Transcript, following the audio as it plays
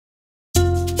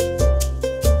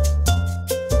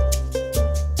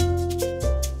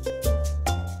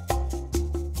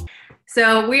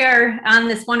So we are on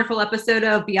this wonderful episode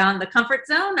of Beyond the Comfort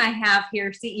Zone. I have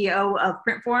here CEO of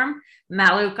Printform,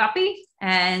 Mallu Huralikoppi,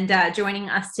 and joining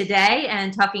us today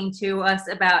and talking to us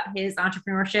about his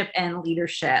entrepreneurship and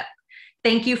leadership.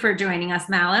 Thank you for joining us,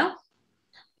 Mallu.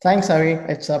 Thanks, Avi.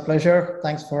 It's a pleasure.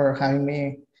 Thanks for having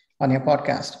me on your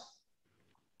podcast.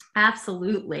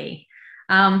 Absolutely.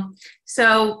 I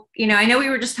know we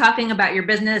were just talking about your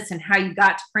business and how you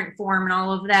got to Printform and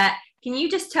all of that. Can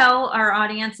you just tell our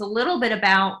audience a little bit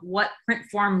about what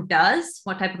Printform does?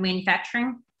 What type of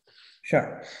manufacturing?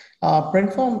 Sure.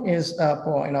 Printform is a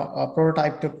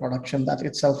prototype to production. That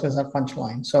itself is a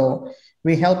punchline. So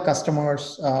we help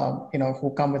customers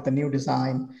who come with a new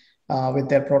design with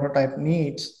their prototype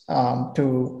needs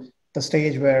to the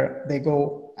stage where they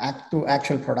go to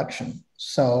actual production.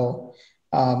 So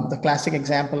the classic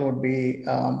example would be,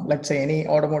 let's say, any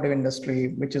automotive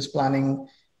industry which is planning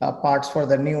parts for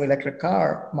the new electric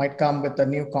car might come with a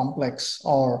new complex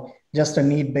or just a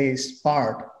need-based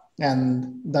part.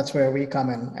 And that's where we come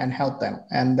in and help them.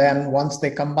 And then once they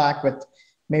come back with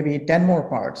maybe 10 more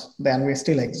parts, then we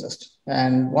still exist.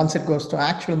 And once it goes to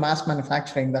actual mass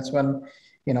manufacturing, that's when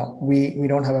we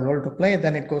don't have a role to play.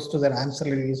 Then it goes to their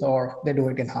ancillaries or they do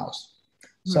it in-house.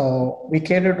 So we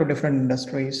cater to different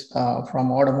industries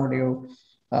from automotive,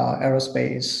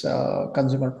 aerospace,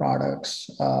 consumer products,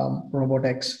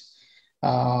 robotics,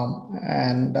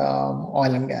 and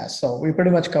oil and gas. So we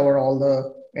pretty much cover all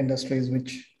the industries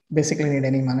which basically need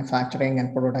any manufacturing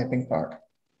and prototyping part.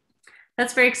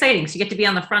 That's very exciting. So you get to be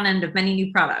on the front end of many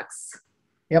new products.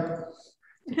 Yep.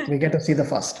 We get to see the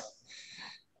first.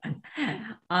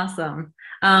 Awesome.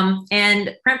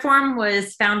 And Printform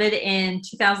was founded in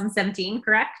 2017,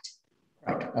 correct?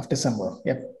 Right, of December.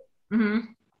 Yep. Mm-hmm.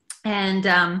 And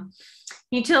can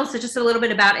you tell us just a little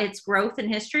bit about its growth and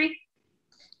history?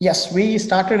 Yes, we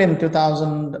started in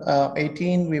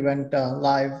 2018. We went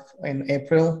live in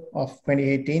April of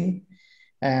 2018.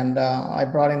 And I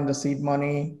brought in the seed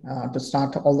money to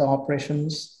start all the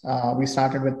operations. We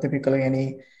started with typically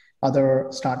any other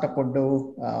startup would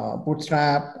do,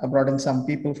 bootstrap. I brought in some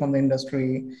people from the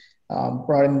industry,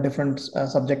 brought in different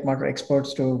subject matter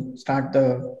experts to start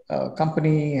the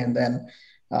company, and then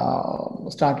had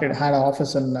an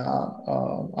office in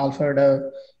Alpharetta,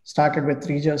 started with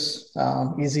Regis,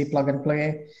 easy plug and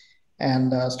play,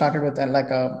 and started with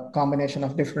like a combination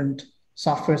of different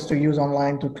softwares to use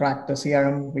online to track the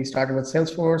CRM. We started with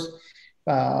Salesforce.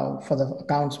 For the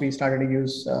accounts, we started to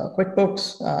use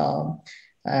QuickBooks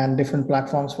and different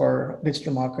platforms for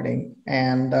digital marketing.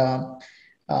 And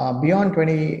beyond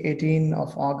 2018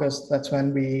 of August, that's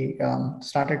when we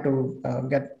started to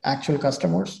get actual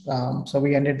customers. So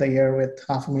we ended the year with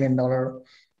 $500,000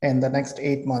 in the next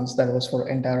 8 months. That was for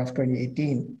entire of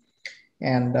 2018.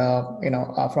 And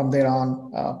from there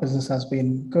on, business has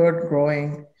been good,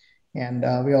 growing, and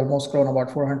we almost grown about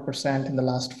 400% in the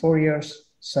last 4 years.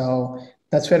 So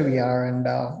that's where we are,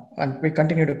 and we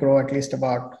continue to grow at least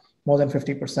about more than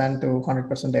 50% to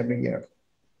 100% every year.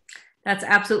 That's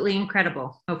absolutely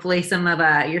incredible. Hopefully some of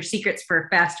your secrets for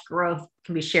fast growth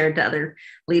can be shared to other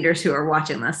leaders who are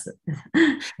watching this.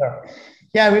 Sure.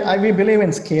 Yeah, we believe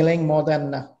in scaling more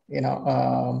than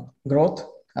growth,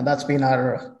 and that's been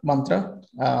our mantra.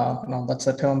 That's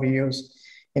a term we use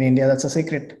in India. That's a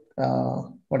secret,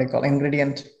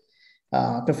 ingredient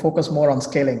to focus more on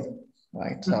scaling,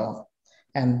 right? So,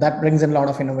 and that brings in a lot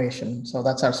of innovation. So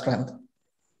that's our strength.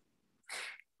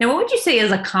 Now, what would you say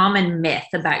is a common myth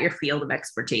about your field of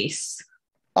expertise?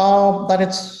 That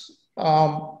it's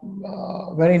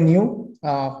very new.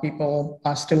 People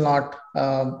are still not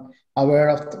aware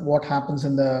of what happens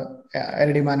in the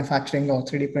additive manufacturing or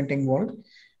 3D printing world.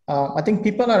 I think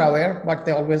people are aware, but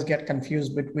they always get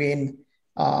confused between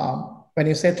when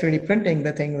you say 3D printing,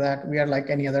 they think that we are like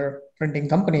any other printing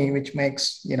company, which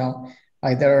makes,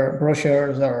 either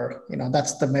brochures or,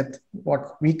 that's the myth,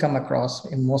 what we come across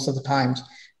in most of the times.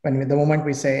 The moment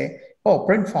we say, oh,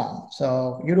 Printform,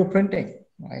 so you do printing,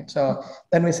 right? So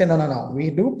then we say, no, we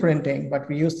do printing, but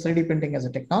we use 3D printing as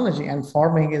a technology, and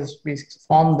forming is we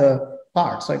form the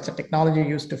part. So it's a technology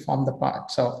used to form the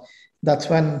part. So that's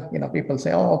when, people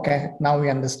say, oh, okay, now we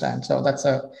understand. So that's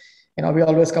we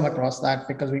always come across that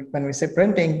because when we say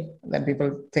printing, then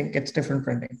people think it's different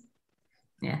printing.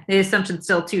 Yeah, the assumption's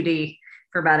still 2D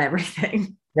for about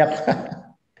everything. Yep.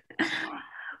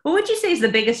 What would you say is the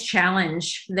biggest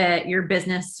challenge that your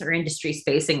business or industry is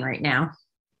facing right now?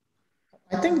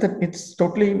 I think that it's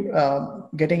totally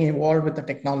getting involved with the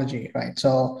technology, right?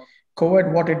 So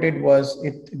COVID, what it did was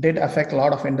it did affect a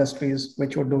lot of industries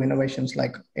which would do innovations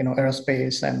like,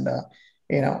 aerospace and,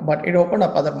 but it opened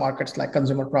up other markets like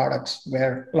consumer products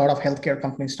where a lot of healthcare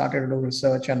companies started to do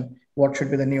research and what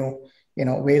should be the new,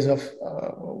 ways of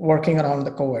working around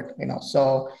the COVID.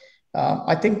 So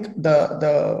I think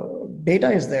the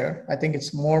data is there. I think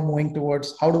it's more moving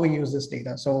towards how do we use this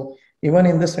data. So even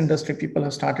in this industry, people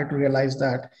have started to realize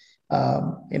that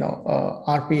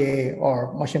RPA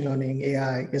or machine learning,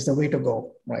 AI is the way to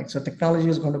go, right? So technology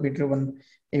is going to be driven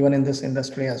even in this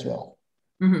industry as well.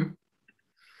 Mm-hmm.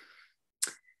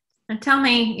 And tell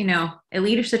me, a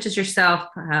leader such as yourself,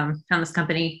 found this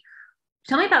company.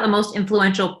 Tell me about the most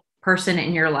influential person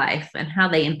in your life and how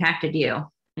they impacted you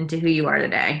into who you are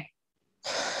today.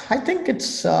 I think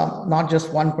it's not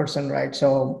just one person, right?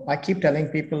 So I keep telling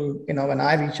people, when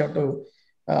I reach out to,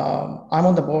 I'm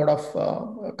on the board of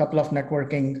a couple of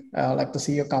networking, like the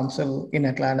CEO Council in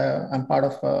Atlanta. I'm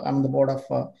on the board of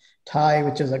TIE,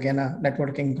 which is again a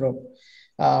networking group.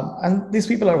 And these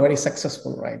people are very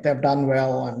successful, right? They've done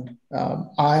well. And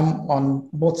I'm on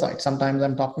both sides. Sometimes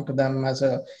I'm talking to them as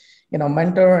a,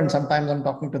 mentor, and sometimes I'm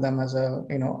talking to them as a,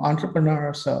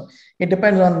 entrepreneur. So it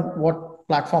depends on what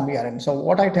platform we are in. So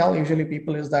what I tell usually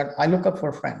people is that I look up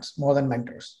for friends more than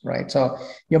mentors, right? So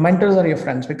your mentors are your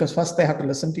friends because first they have to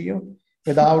listen to you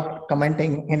without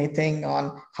commenting anything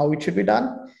on how it should be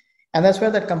done. And that's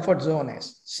where that comfort zone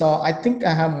is. So I think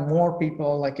I have more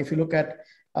people, like if you look at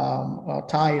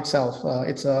TIE itself,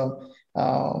 it's a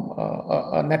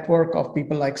network of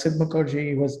people like Sid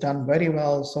Mukherjee, who has done very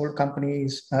well, sold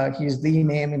companies. He's the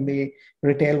name in the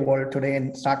retail world today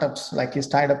in startups. Like he's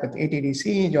tied up with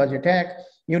ATDC, Georgia Tech,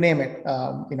 you name it,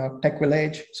 Tech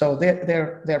Village. So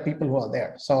there are people who are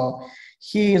there. So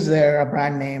he is there, a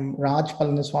brand name, Raj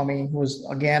Palaniswamy, who's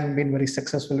again been very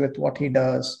successful with what he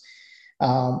does.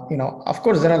 Of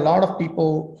course, there are a lot of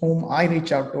people whom I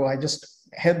reach out to. I just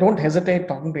don't hesitate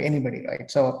talking to anybody,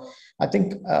 right? So I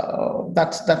think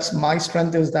that's my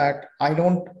strength, is that I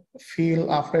don't feel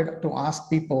afraid to ask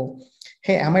people,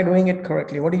 hey, am I doing it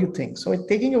correctly? What do you think? So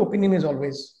taking your opinion is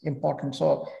always important.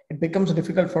 So it becomes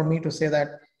difficult for me to say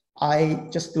that I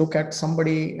just look at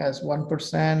somebody as one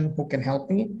person who can help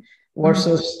me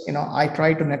versus, I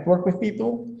try to network with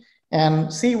people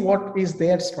and see what is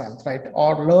their strength, right?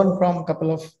 Or learn from a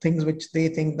couple of things which they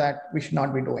think that we should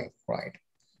not be doing, right?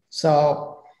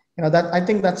 So, that I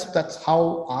think that's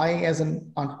how I, as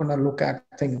an entrepreneur, look at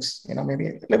things.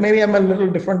 Maybe I'm a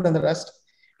little different than the rest,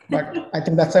 but I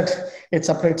think that's it. It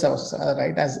separates us,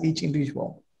 right, as each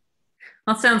individual.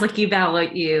 Well, it sounds like you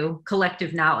value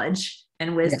collective knowledge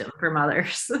and wisdom from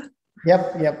others.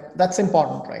 Yep. That's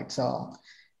important, right? So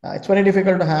it's very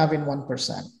difficult to have in one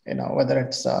person. Whether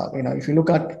it's if you look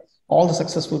at all the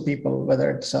successful people, whether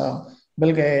it's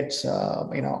Bill Gates,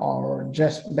 or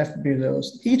Jeff Bezos,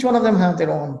 each one of them have their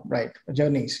own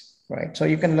journeys, right? So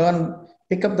you can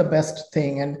pick up the best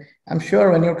thing. And I'm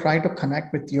sure when you try to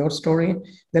connect with your story,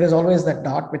 there is always that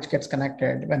dot which gets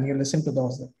connected when you listen to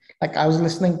those. Like I was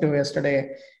listening to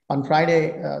yesterday on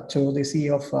Friday to the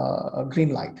CEO of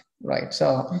Greenlight, right?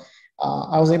 So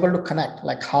I was able to connect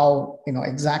like how,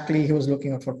 exactly he was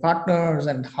looking out for partners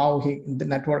and how the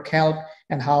network helped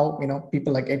and how,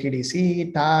 people like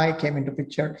ATDC, TIE came into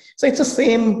picture. So it's the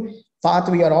same path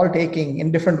we are all taking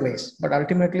in different ways, but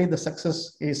ultimately the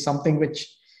success is something which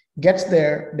gets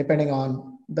there depending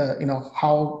on the,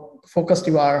 how focused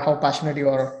you are, how passionate you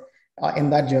are in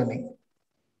that journey.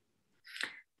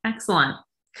 Excellent.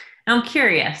 Now I'm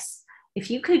curious,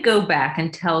 if you could go back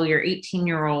and tell your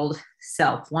 18-year-old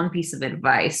self one piece of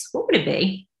advice, what would it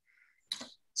be?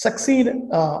 Succeed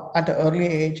at an early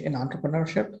age in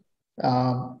entrepreneurship.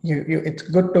 It's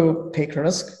good to take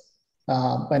risk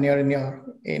when you're in your,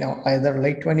 either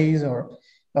late 20s or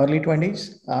early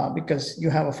 20s, because you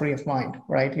have a free of mind,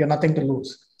 right? You're nothing to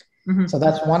lose. Mm-hmm. So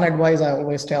that's one advice I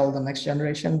always tell the next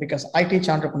generation, because I teach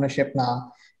entrepreneurship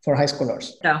now for high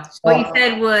schoolers. So what you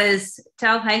said was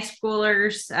tell high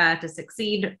schoolers to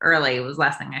succeed early was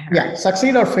last thing I heard. Yeah,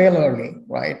 succeed or fail early,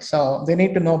 right? So they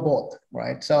need to know both,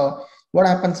 right? So what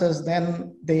happens is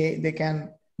then they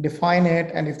can define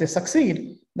it, and if they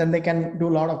succeed, then they can do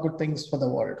a lot of good things for the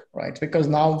world, right? Because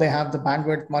now they have the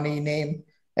bandwidth, money, name,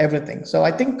 everything. So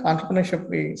I think entrepreneurship,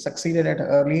 we succeeded at an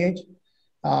early age.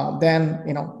 Then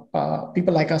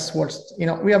people like us,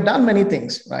 we have done many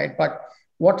things, right? But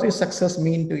what does success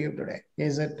mean to you today?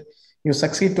 Is it you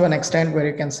succeed to an extent where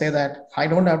you can say that I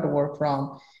don't have to work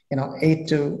from 8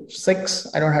 to 6.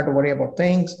 I don't have to worry about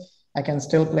things. I can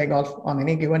still play golf on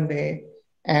any given day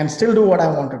and still do what I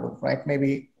want to do, right?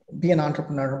 Maybe be an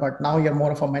entrepreneur, but now you're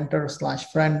more of a mentor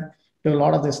 / friend to a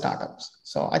lot of these startups.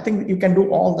 So I think you can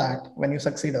do all that when you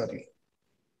succeed early.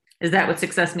 Is that what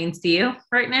success means to you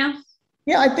right now?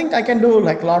 Yeah, I think I can do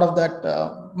like a lot of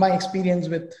that my experience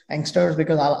with youngsters,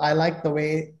 because I like the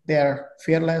way they're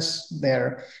fearless,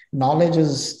 their knowledge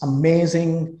is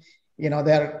amazing.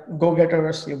 They're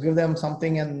go-getters. You give them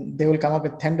something and they will come up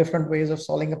with 10 different ways of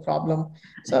solving a problem.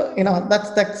 So,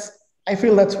 that's I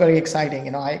feel that's very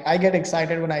exciting. I get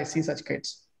excited when I see such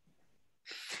kids.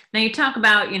 Now you talk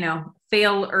about,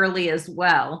 fail early as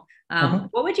well.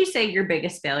 What would you say your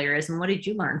biggest failure is, and what did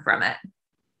you learn from it?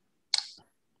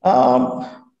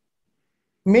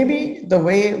 Maybe the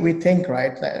way we think,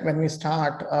 right? When we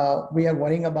start, we are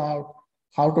worrying about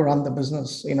how to run the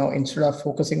business, instead of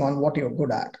focusing on what you're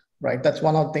good at, right? That's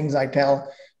one of the things I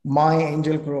tell my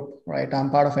angel group, right? I'm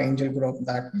part of an angel group,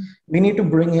 that we need to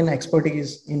bring in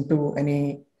expertise into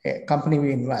any company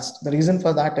we invest. The reason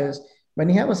for that is, when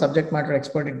you have a subject matter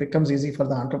expert, it becomes easy for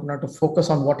the entrepreneur to focus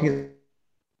on what he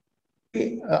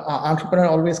entrepreneur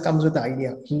always comes with the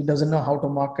idea. He doesn't know how to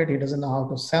market. He doesn't know how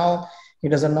to sell. He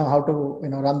doesn't know how to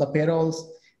run the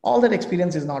payrolls. All that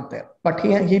experience is not there. But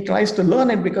he tries to learn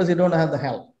it because he don't have the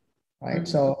help, right?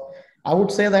 So I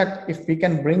would say that if we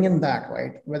can bring in that,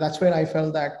 right, that's where I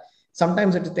felt that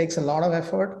sometimes it takes a lot of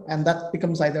effort, and that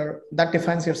becomes either that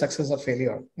defines your success or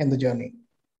failure in the journey.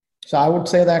 So I would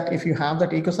say that if you have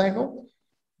that eco cycle,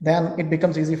 then it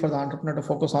becomes easy for the entrepreneur to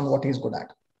focus on what he's good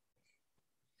at.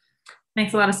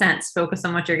 Makes a lot of sense. Focus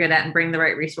on what you're good at and bring the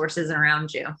right resources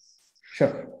around you.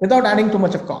 Sure. Without adding too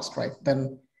much of cost, right?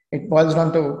 Then it boils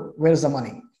down to, where's the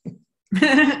money?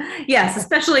 Yes,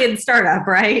 especially in startup,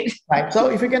 right? Right. So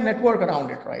if you can network around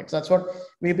it, right? So that's what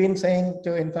we've been saying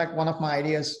to, in fact, one of my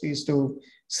ideas is to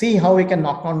see how we can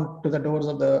knock on to the doors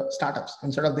of the startups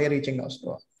instead of they reaching us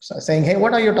to us. So saying, hey,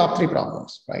 what are your top 3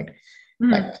 problems, right?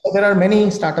 Like, so there are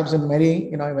many startups in many,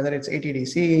 whether it's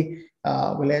ATDC,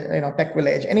 village, tech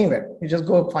village, anywhere. You just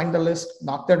go find the list,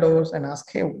 knock their doors, and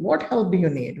ask, hey, what help do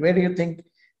you need? Where do you think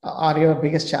are your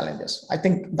biggest challenges? I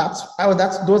think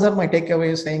those are my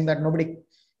takeaways, saying that nobody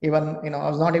even, I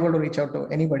was not able to reach out to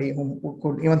anybody who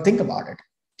could even think about it,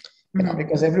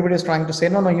 because everybody is trying to say,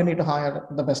 no, you need to hire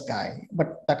the best guy,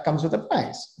 but that comes with a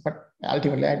price. But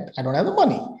ultimately, I don't have the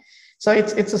money. So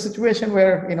it's a situation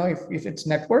where, if it's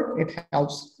network, it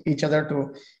helps each other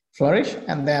to flourish.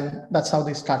 And then that's how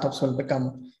these startups will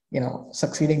become,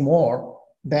 succeeding more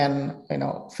than,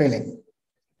 failing.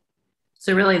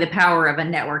 So really the power of a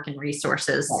network and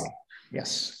resources.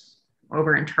 Yes.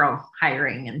 Over internal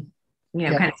hiring and,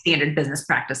 kind of standard business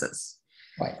practices.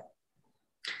 Right.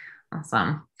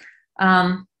 Awesome.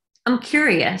 I'm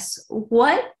curious,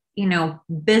 what,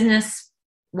 business,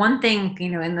 one thing,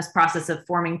 in this process of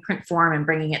forming Printform and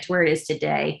bringing it to where it is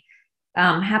today,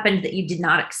 happened that you did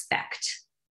not expect?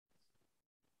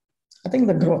 I think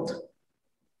the growth,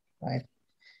 right?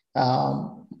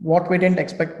 What we didn't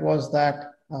expect was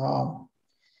that,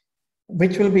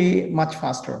 which will be much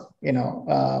faster,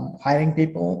 hiring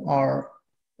people or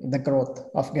the growth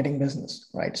of getting business,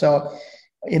 right? So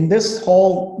in this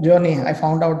whole journey, I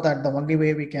found out that the only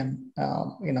way we can,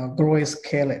 grow is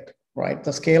scale it, right?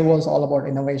 The scale was all about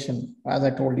innovation, as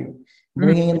I told you,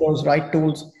 bringing in those right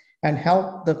tools and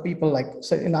help the people.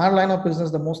 So in our line of business,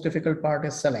 the most difficult part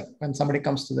is selling when somebody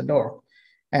comes to the door,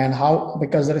 and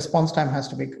because the response time has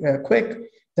to be quick.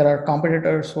 There are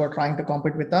competitors who are trying to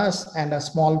compete with us, and a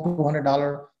small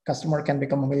 $200 customer can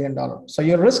become $1 million. So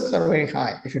your risks are very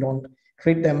high if you don't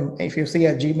treat them. If you see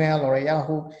a Gmail or a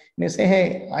Yahoo, and you say,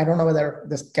 hey, I don't know whether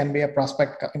this can be a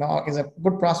prospect, is a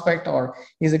good prospect, or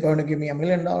is it going to give me $1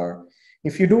 million?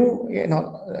 If you do,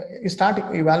 you start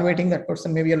evaluating that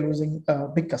person, maybe you're losing a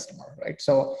big customer, right?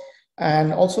 So,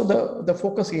 and also the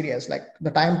focus areas, like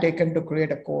the time taken to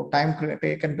create a code, time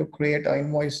taken to create an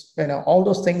invoice, all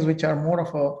those things which are more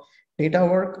of a data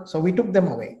work. So we took them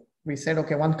away. We said,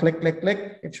 okay, one click,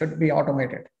 it should be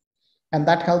automated. And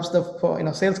that helps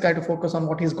the sales guy to focus on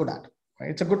what he's good at, right?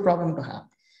 It's a good problem to have.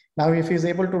 Now, if he's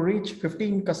able to reach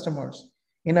 15 customers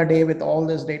in a day with all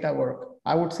this data work,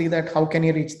 I would see that how can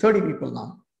he reach 30 people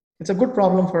now? It's a good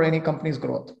problem for any company's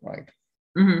growth, right?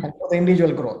 And for the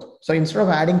individual growth. So instead of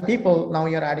adding people, now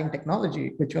you're adding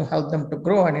technology, which will help them to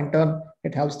grow. And in turn,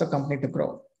 it helps the company to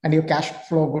grow. And your cash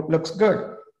flow looks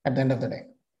good at the end of the day.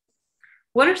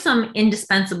 What are some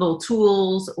indispensable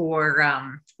tools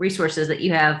or resources that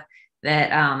you have that,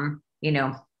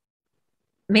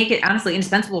 make it honestly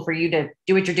indispensable for you to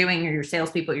do what you're doing, or your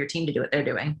salespeople, your team to do what they're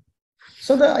doing?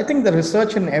 So I think the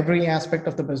research in every aspect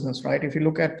of the business, right? If you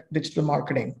look at digital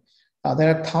marketing,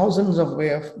 there are thousands of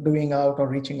ways of doing out or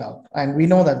reaching out. And we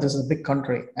know that this is a big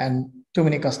country and too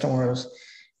many customers,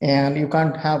 and you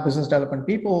can't have business development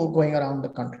people going around the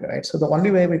country, right? So the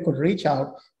only way we could reach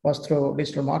out was through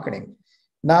digital marketing.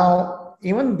 Now,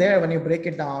 even there, when you break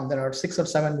it down, there are 6 or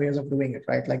 7 ways of doing it,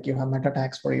 right? Like you have meta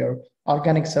tags for your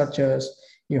organic searches,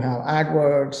 you have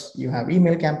AdWords, you have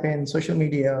email campaigns, social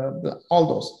media, all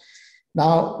those.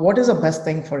 Now, what is the best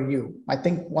thing for you? I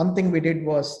think one thing we did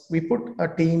was we put a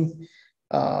team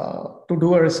to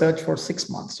do a research for 6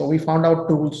 months. So we found out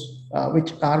tools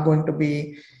which are going to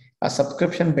be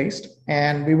subscription based,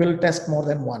 and we will test more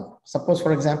than one. Suppose,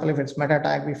 for example, if it's meta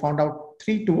tag, we found out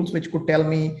 3 tools which could tell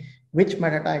me which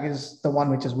meta tag is the one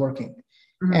which is working.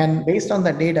 Mm-hmm. And based on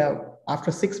the data,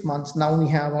 after 6 months, now we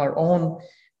have our own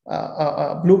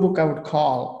blue book, I would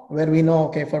call, where we know,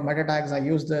 okay, for meta tags, I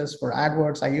use this, for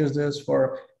AdWords, I use this,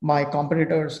 for my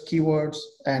competitors, keywords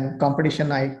and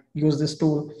competition, I use this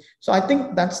tool. So I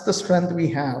think that's the strength we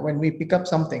have when we pick up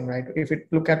something, right? If we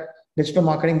look at digital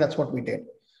marketing, that's what we did.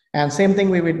 And same thing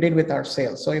we did with our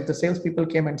sales. So if the salespeople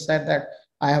came and said that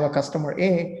I have a customer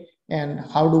A, and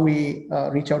how do we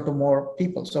reach out to more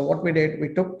people? So what we did,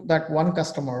 we took that one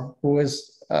customer who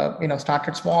is,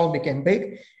 started small, became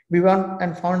big. We went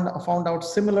and found out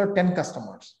similar 10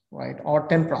 customers, right? Or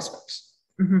 10 prospects.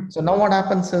 Mm-hmm. So now what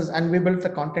happens is, and we built the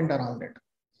content around it.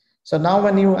 So now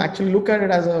when you actually look at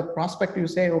it as a prospect, you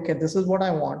say, okay, this is what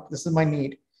I want. This is my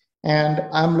need. And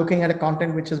I'm looking at a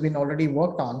content which has been already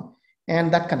worked on,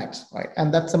 and that connects, right?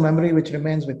 And that's a memory which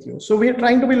remains with you. So we're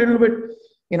trying to be a little bit,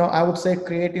 I would say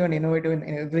creative and innovative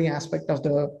in every aspect of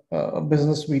the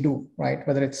business we do, right?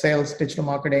 Whether it's sales, digital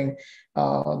marketing,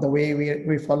 the way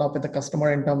we follow up with the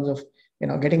customer in terms of,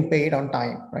 getting paid on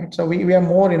time, right? So we are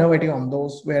more innovative on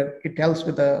those where it helps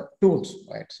with the tools,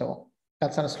 right? So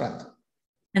that's our strength.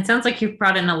 It sounds like you've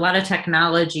brought in a lot of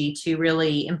technology to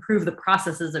really improve the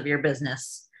processes of your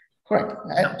business. Correct.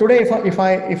 Today,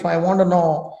 if I want to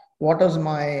know what is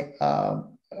my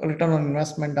return on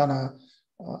investment on a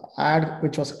ad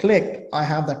which was clicked, I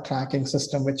have that tracking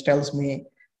system which tells me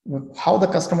how the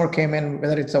customer came in,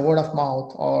 whether it's a word of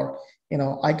mouth or,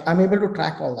 I'm able to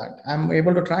track all that. I'm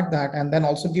able to track that and then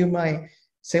also give my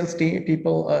sales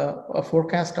people a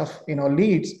forecast of,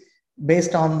 leads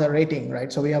based on the rating,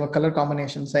 right? So we have a color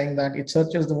combination saying that it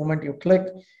searches the moment you click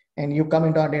and you come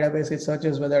into our database, it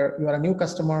searches whether you are a new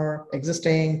customer,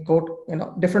 existing, quote,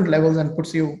 different levels, and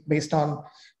puts you based on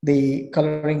the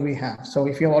coloring we have. So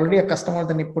if you're already a customer,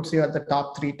 then it puts you at the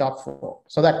top 3, top 4,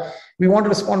 so that we want to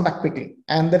respond back quickly.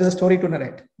 And there is a story to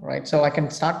narrate, right? So I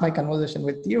can start my conversation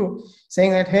with you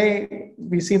saying that, hey,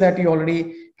 we see that you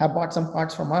already have bought some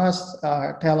parts from us.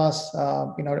 Tell us,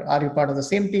 are you part of the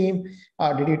same team?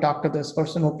 Did you talk to this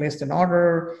person who placed an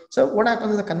order? So what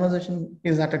happens is the conversation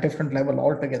is at a different level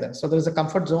altogether. So there's a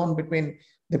comfort zone between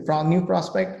the new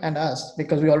prospect and us,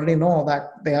 because we already know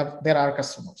that they're our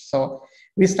customers. So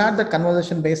we start the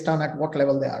conversation based on at what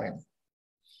level they are in.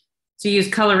 So you use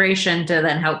coloration to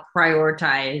then help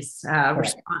prioritize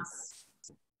response,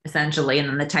 essentially, and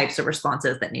then the types of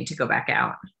responses that need to go back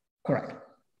out. Correct.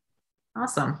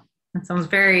 Awesome. That sounds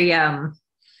very,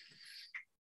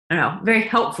 very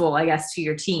helpful, I guess, to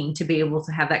your team to be able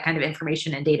to have that kind of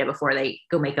information and data before they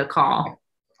go make a call.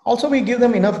 Also, we give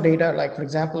them enough data. Like, for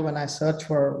example, when I search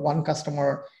for one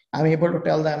customer, I'm able to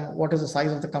tell them what is the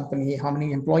size of the company, how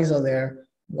many employees are there,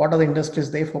 what are the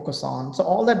industries they focus on. So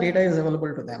all that data is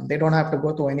available to them. They don't have to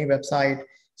go to any website,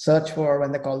 search for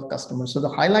when they call the customer. So the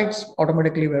highlights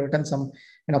automatically, we've written some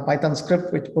Python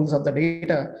script which pulls up the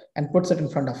data and puts it in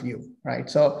front of you, right?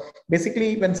 So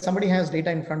basically, when somebody has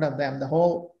data in front of them, the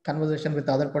whole conversation with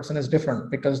the other person is different,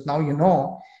 because now you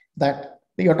know that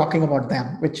you're talking about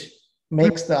them, which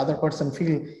makes the other person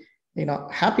feel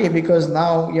happy, because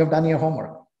now you've done your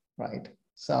homework, right?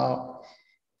 So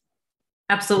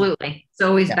absolutely, it's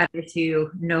always better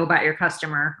to know about your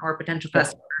customer or potential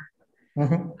customer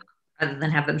rather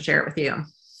than have them share it with you.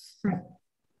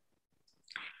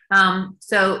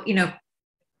 So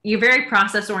you're very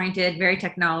process oriented, very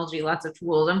technology, lots of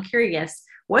tools. I'm curious,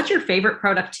 what's your favorite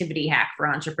productivity hack for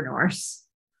entrepreneurs?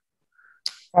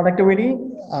 Productivity.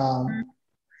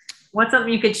 What's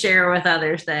something you could share with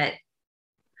others that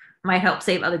might help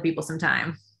save other people some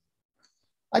time?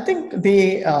 I think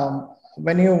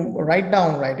when you write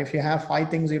down, right, if you have 5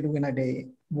 things you do in a day,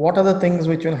 what are the things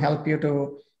which will help you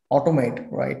to automate,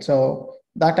 right? So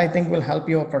that I think will help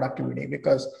your productivity,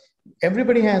 because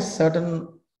everybody has certain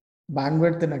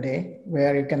bandwidth in a day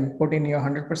where you can put in your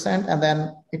 100% and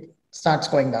then it starts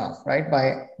going down, right?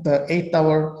 By the 8th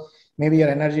hour, maybe your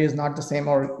energy is not the same,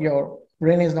 or your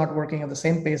brain is not working at the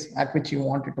same pace at which you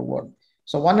want it to work.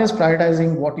 So one is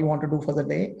prioritizing what you want to do for the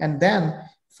day, and then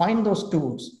find those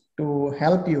tools to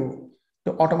help you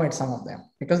to automate some of them,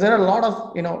 because there are a lot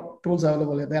of tools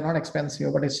available. They're not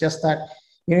expensive, but it's just that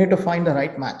you need to find the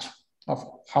right match of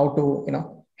how to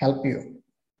help you.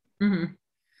 Mm-hmm.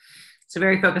 So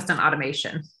very focused on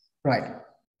automation. Right.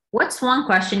 What's one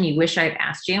question you wish I'd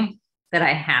asked you that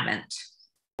I haven't?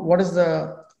 What is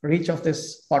the reach of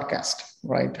this podcast,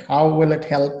 right? How will it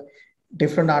help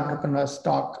different entrepreneurs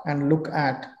talk and look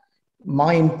at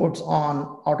my inputs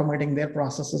on automating their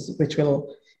processes, which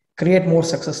will create more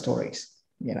success stories?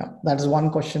 That is one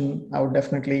question I would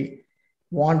definitely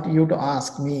want you to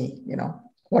ask me.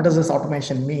 What does this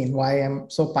automation mean? Why I'm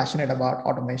so passionate about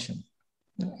automation?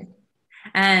 Right.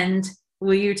 And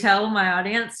will you tell my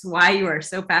audience why you are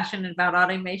so passionate about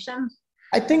automation?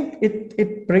 I think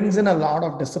it brings in a lot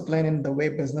of discipline in the way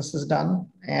business is done.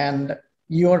 And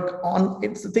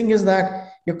the thing is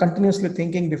that you're continuously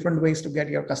thinking different ways to get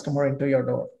your customer into your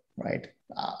door, right?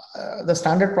 The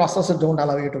standard processes don't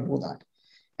allow you to do that.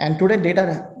 And today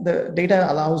the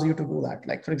data allows you to do that.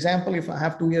 Like, for example, if I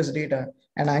have 2 years data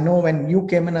and I know when you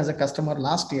came in as a customer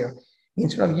last year,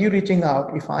 instead of you reaching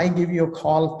out, if I give you a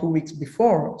call 2 weeks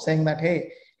before saying that,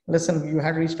 hey, listen, you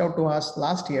had reached out to us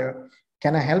last year,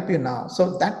 can I help you now?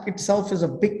 So that itself is a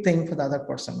big thing for the other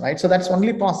person, right? So that's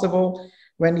only possible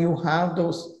when you have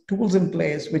those tools in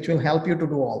place, which will help you to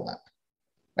do all that.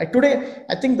 Right. Today,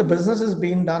 I think the business is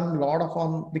being done a lot of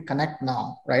on the connect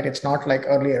now, right? It's not like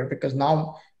earlier, because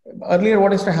earlier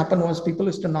what used to happen was people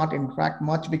used to not interact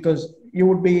much because you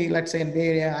would be, let's say in Bay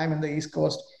Area, I'm in the East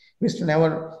Coast, we used to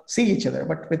never see each other.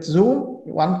 But with Zoom,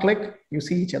 one click, you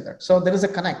see each other. So there is a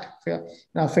connect,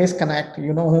 face connect,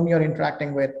 whom you're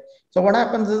interacting with. So what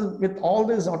happens is with all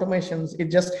these automations,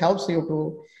 it just helps you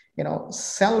to,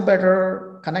 sell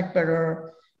better, connect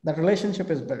better. That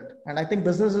relationship is built. And I think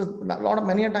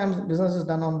many times business is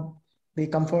done on the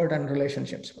comfort and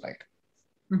relationships, right?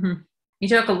 Mm-hmm. You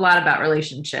talk a lot about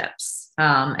relationships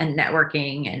and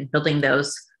networking and building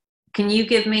those. Can you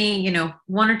give me,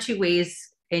 one or two ways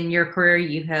in your career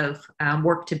you have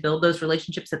worked to build those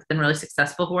relationships that's been really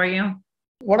successful for you?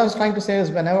 What I was trying to say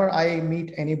is whenever I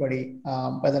meet anybody,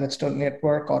 whether it's to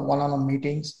network or one-on-one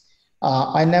meetings,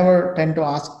 I never tend to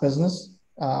ask business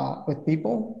with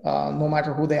people, no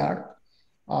matter who they are.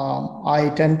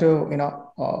 I tend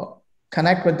to,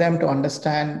 connect with them to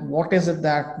understand what is it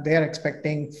that they're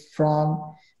expecting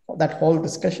from that whole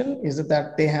discussion. Is it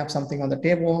that they have something on the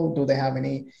table? Do they have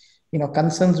any,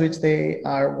 concerns which they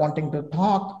are wanting to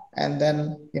talk? And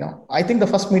then, I think the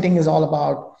first meeting is all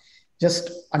about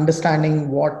just understanding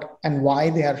what and why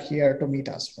they are here to meet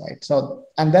us, right? So,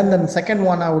 and then the second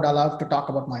one, I would allow to talk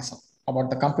about myself, about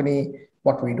the company,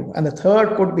 what we do. And the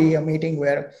third could be a meeting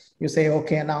where you say,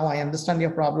 okay, now I understand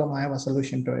your problem. I have a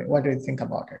solution to it. What do you think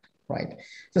about it, right?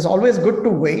 So it's always good to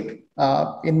wait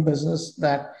in business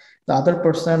that the other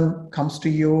person comes to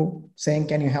you saying,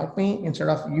 can you help me? Instead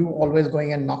of you always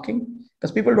going and knocking,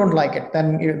 because people don't like it.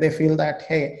 Then they feel that,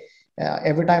 hey,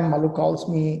 every time Mallu calls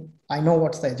me, I know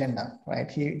what's the agenda, right?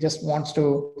 He just wants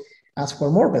to ask for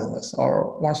more business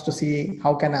or wants to see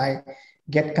how can I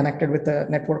get connected with the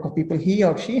network of people he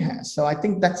or she has. So I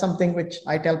think that's something which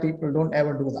I tell people, don't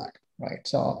ever do that, right?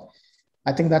 So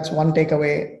I think that's one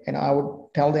takeaway. I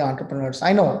would tell the entrepreneurs,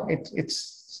 I know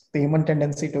it's the human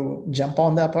tendency to jump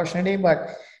on the opportunity, but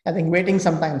I think waiting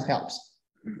sometimes helps.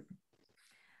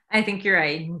 I think you're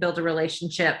right. You can build a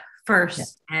relationship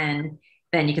first, and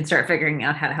then you can start figuring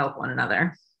out how to help one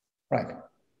another. Right.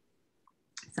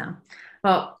 So,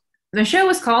 well, the show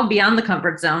is called Beyond the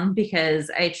Comfort Zone because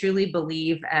I truly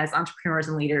believe as entrepreneurs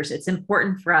and leaders, it's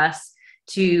important for us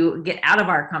to get out of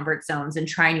our comfort zones and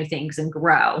try new things and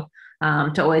grow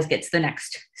to always get to the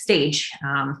next stage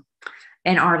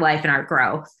in our life and our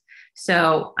growth.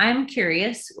 So I'm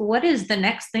curious, what is the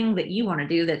next thing that you want to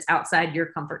do that's outside your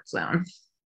comfort zone?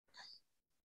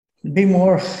 Be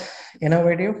more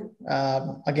innovative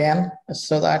again,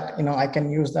 so that I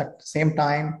can use that same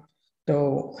time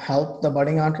to help the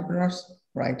budding entrepreneurs,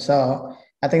 right? So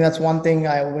I think that's one thing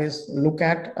I always look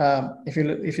at.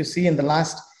 If you see in the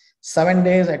last 7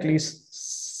 days, at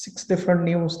least 6 different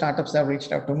new startups have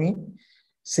reached out to me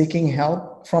seeking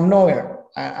help from nowhere.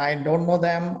 I don't know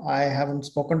them. I haven't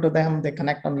spoken to them. They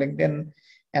connect on LinkedIn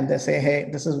and they say, hey,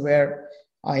 this is where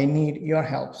I need your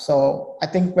help. So I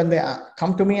think when they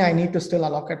come to me, I need to still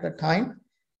allocate the time.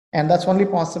 And that's only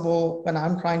possible when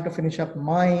I'm trying to finish up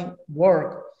my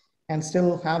work and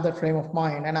still have that frame of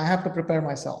mind. And I have to prepare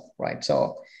myself, right?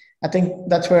 So I think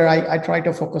that's where I try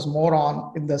to focus more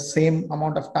on in the same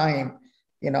amount of time,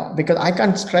 because I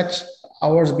can't stretch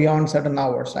hours beyond certain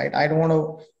hours, right? I don't want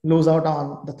to lose out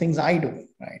on the things I do,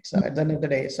 right? So at the end of the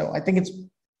day, so I think it's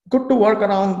good to work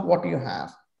around what you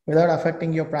have without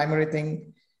affecting your primary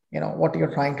thing, what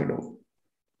you're trying to do.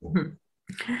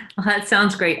 Well, that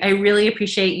sounds great. I really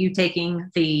appreciate you taking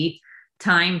the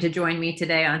time to join me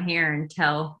today on here and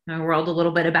tell the world a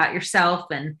little bit about yourself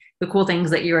and the cool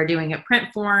things that you are doing at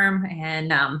Printform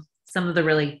and some of the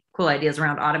really cool ideas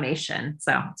around automation.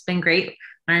 So it's been great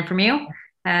learning from you.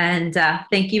 And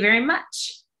thank you very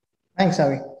much. Thanks,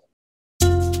 Avi.